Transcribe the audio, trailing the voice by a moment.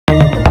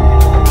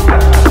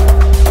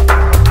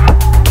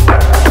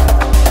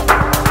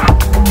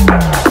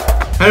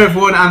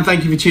and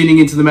thank you for tuning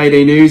into the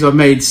Mayday News. I've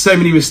made so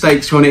many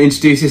mistakes trying to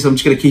introduce this, I'm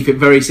just going to keep it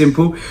very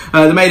simple.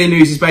 The Mayday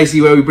News is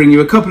basically where we bring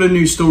you a couple of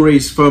news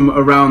stories from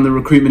around the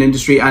recruitment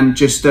industry and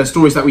just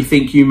stories that we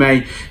think you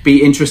may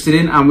be interested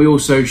in, and we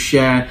also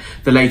share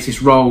the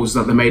latest roles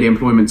that the Mayday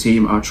employment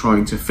team are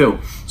trying to fill.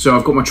 So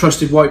I've got my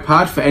trusted white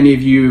pad. For any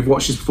of you who've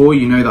watched this before,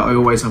 you know that I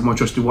always have my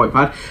trusted white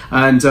pad,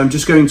 and I'm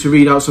just going to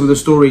read out some of the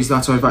stories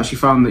that I've actually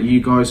found that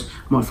you guys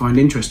might find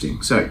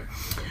interesting. So,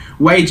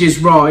 wages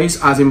rise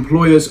as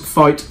employers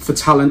fight for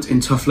talent in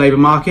tough labour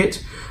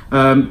market.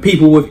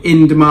 People with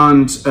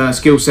in-demand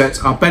skill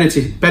sets are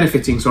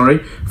benefiting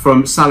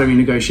from salary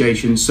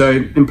negotiations.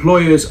 So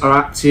employers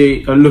are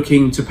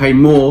looking to pay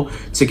more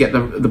to get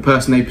the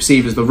person they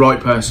perceive as the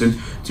right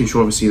person to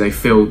ensure obviously they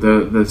fill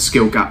the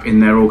skill gap in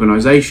their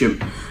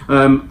organisation.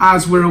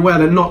 As we're aware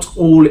that not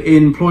all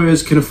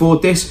employers can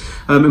afford this,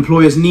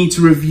 employers need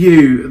to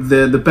review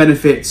the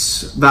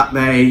benefits that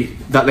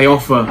they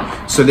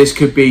offer. So this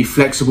could be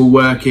flexible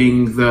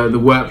working, the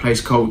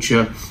workplace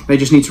culture. They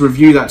just need to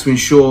review that to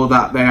ensure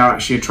that they are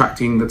actually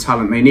attracting the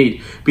talent they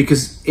need.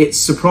 Because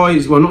it's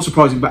not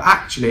surprising, but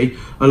actually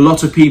a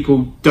lot of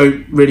people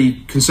don't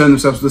really concern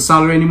themselves with the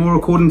salary anymore,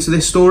 according to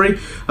this story.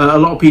 A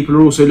lot of people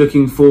are also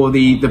looking for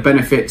the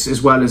benefits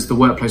as well as the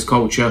workplace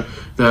culture,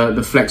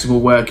 the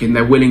flexible working.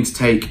 They're willing to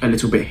take a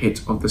little bit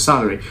hit of the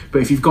salary.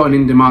 But if you've got an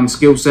in-demand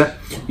skill set,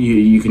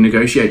 you can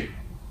negotiate.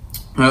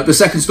 The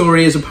second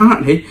story is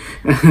apparently,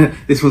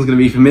 this one's going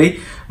to be for me,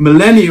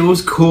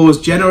 millennials cause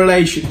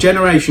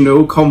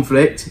generational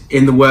conflict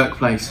in the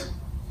workplace.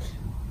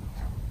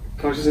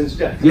 Can I just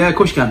interject? Yeah, of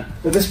course you can.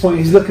 At this point,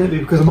 he's looking at me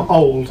because I'm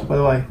old, by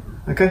the way.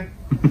 Okay?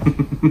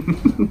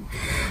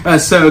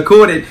 So,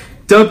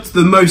 dubbed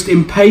the most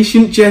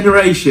impatient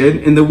generation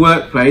in the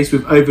workplace,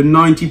 with over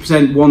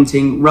 90%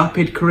 wanting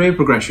rapid career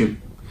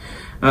progression.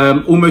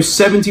 Almost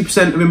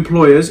 70% of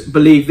employers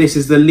believe this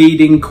is the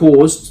leading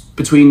cause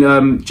between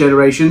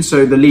generations,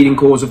 so the leading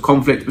cause of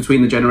conflict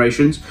between the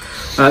generations.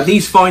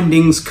 These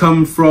findings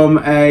come from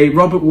a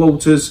Robert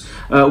Walters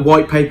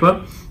white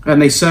paper, and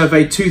they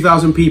surveyed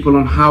 2,000 people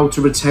on how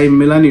to retain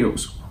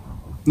millennials.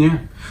 Yeah.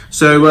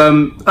 So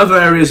other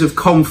areas of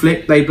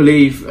conflict, they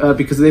believe,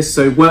 because of this,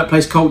 so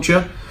workplace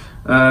culture,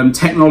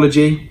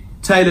 technology,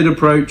 tailored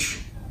approach,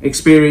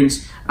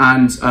 experience,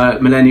 and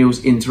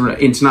millennials'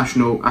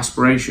 international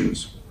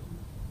aspirations.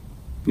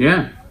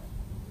 Yeah.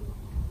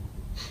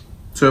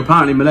 So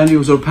apparently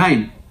millennials are a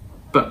pain,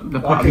 but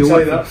they're part I of your can tell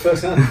you that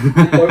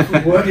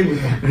firsthand. Working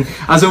with them.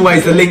 As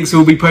always, the links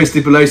will be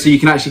posted below, so you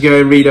can actually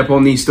go and read up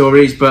on these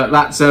stories. But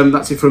that's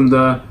it from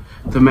the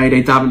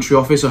Mayday Daventry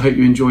office. I hope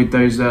you enjoyed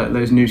those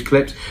news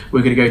clips.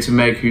 We're going to go to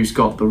Meg, who's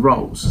got the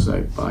roles.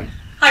 So bye.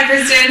 Hi,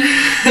 Kristen.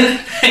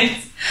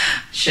 Thanks.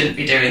 Shouldn't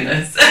be doing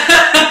this.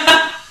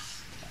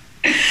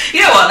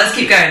 You know what? Let's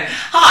keep going.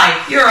 Hi,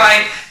 you're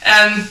right.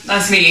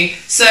 Nice to meet you.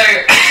 So.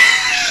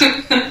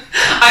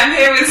 I'm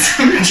here with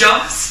some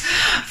jobs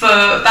for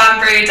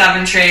Banbury,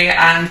 Daventry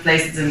and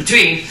places in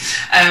between.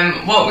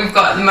 What we've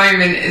got at the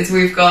moment is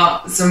we've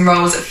got some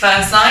roles at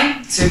First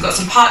Line. So we've got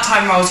some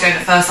part-time roles going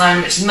at First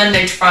Line, which is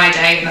Monday to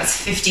Friday, and that's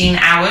 15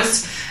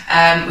 hours,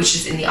 which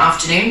is in the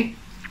afternoon.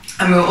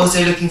 And we're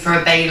also looking for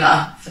a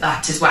bailer for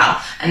that as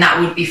well. And that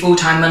would be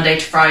full-time Monday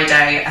to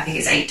Friday. I think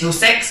it's 8 till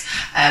 6.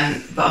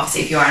 But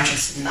obviously if you are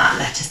interested in that,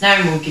 let us know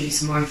and we'll give you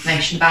some more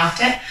information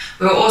about it.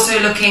 We're also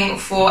looking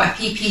for a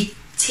PPT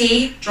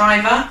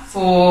driver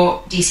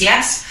for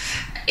DCS.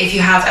 If you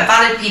have a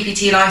valid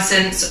PPT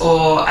license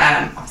or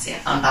obviously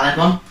an unvalid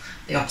one,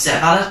 the opposite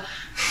of valid,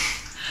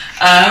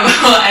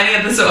 or any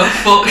other sort of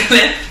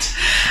forklift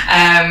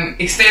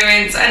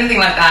experience, anything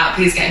like that,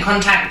 please get in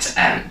contact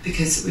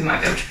because we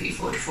might be able to put you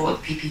forward for the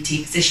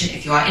PPT position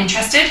if you are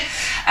interested.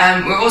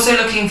 We're also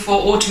looking for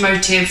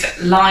automotive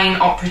line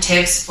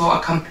operatives for a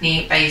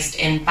company based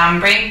in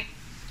Banbury.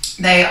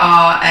 They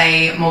are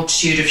a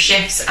multitude of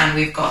shifts and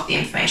we've got the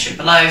information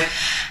below.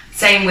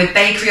 Same with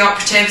bakery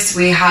operatives.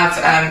 We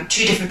have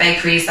 2 different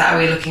bakeries that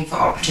we're looking for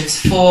operatives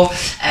for.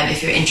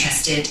 If you're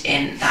interested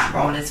in that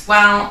role as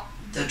well,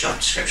 the job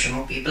description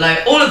will be below.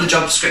 All of the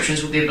job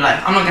descriptions will be below.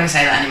 I'm not going to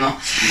say that anymore.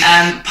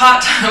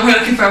 We're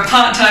looking for a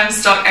part-time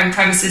stock and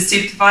premises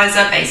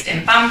supervisor based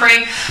in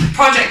Banbury.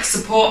 Project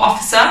support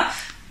officer,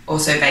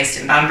 also based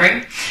in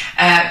Banbury.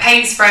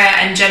 Paint sprayer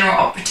and general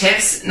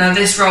operatives. Now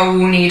this role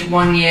will need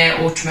 1 year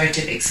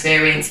automotive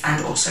experience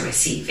and also a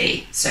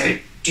CV. So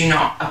do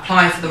not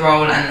apply for the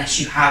role unless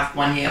you have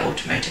 1 year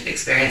automotive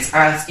experience, or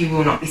else you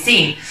will not be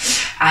seen.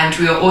 And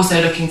we are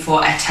also looking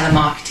for a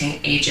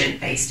telemarketing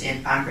agent based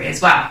in Banbury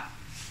as well.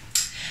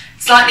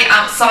 Slightly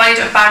outside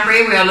of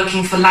Banbury, we are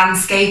looking for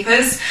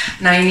landscapers.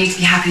 Now you need to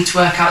be happy to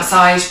work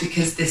outside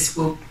because this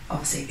will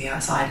obviously be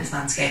outside as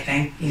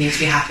landscaping. You need to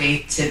be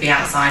happy to be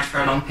outside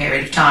for a long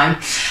period of time.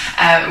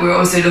 We're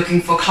also looking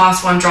for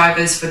Class 1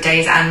 drivers for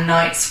days and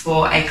nights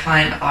for a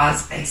client of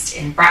ours based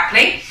in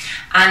Brackley.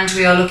 And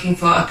we are looking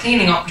for a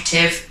cleaning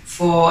operative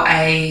for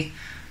a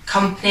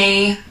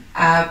company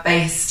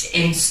based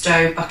in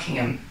Stowe,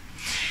 Buckingham.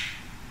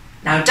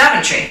 Now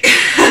Daventry.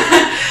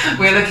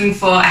 we're looking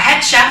for a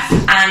head chef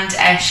and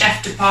a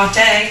chef de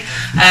partie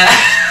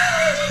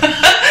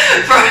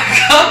for a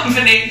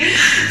company,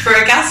 for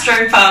a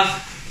gastropub.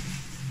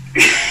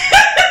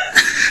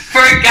 For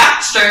a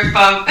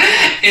gastropub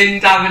in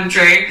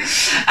Daventry,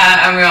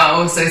 and we are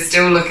also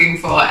still looking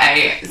for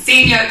a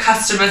senior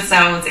customer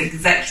sales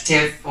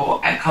executive for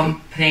a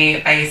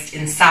company based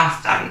in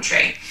South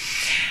Daventry.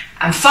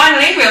 And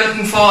finally, we are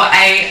looking for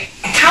a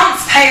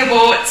accounts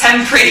payable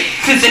temporary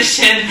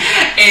position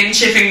in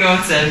Chipping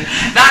Norton.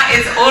 That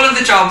is all of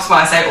the jobs. Well,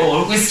 I say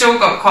all. We've still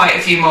got quite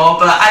a few more,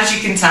 but as you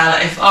can tell,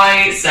 if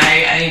I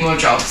say any more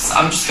jobs,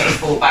 I'm just going to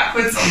fall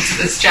backwards onto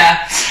this chair.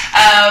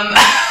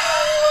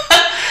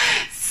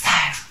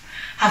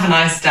 Have a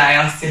nice day.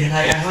 I'll see you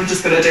later. I'm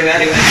just going to do it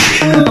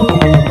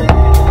anyway.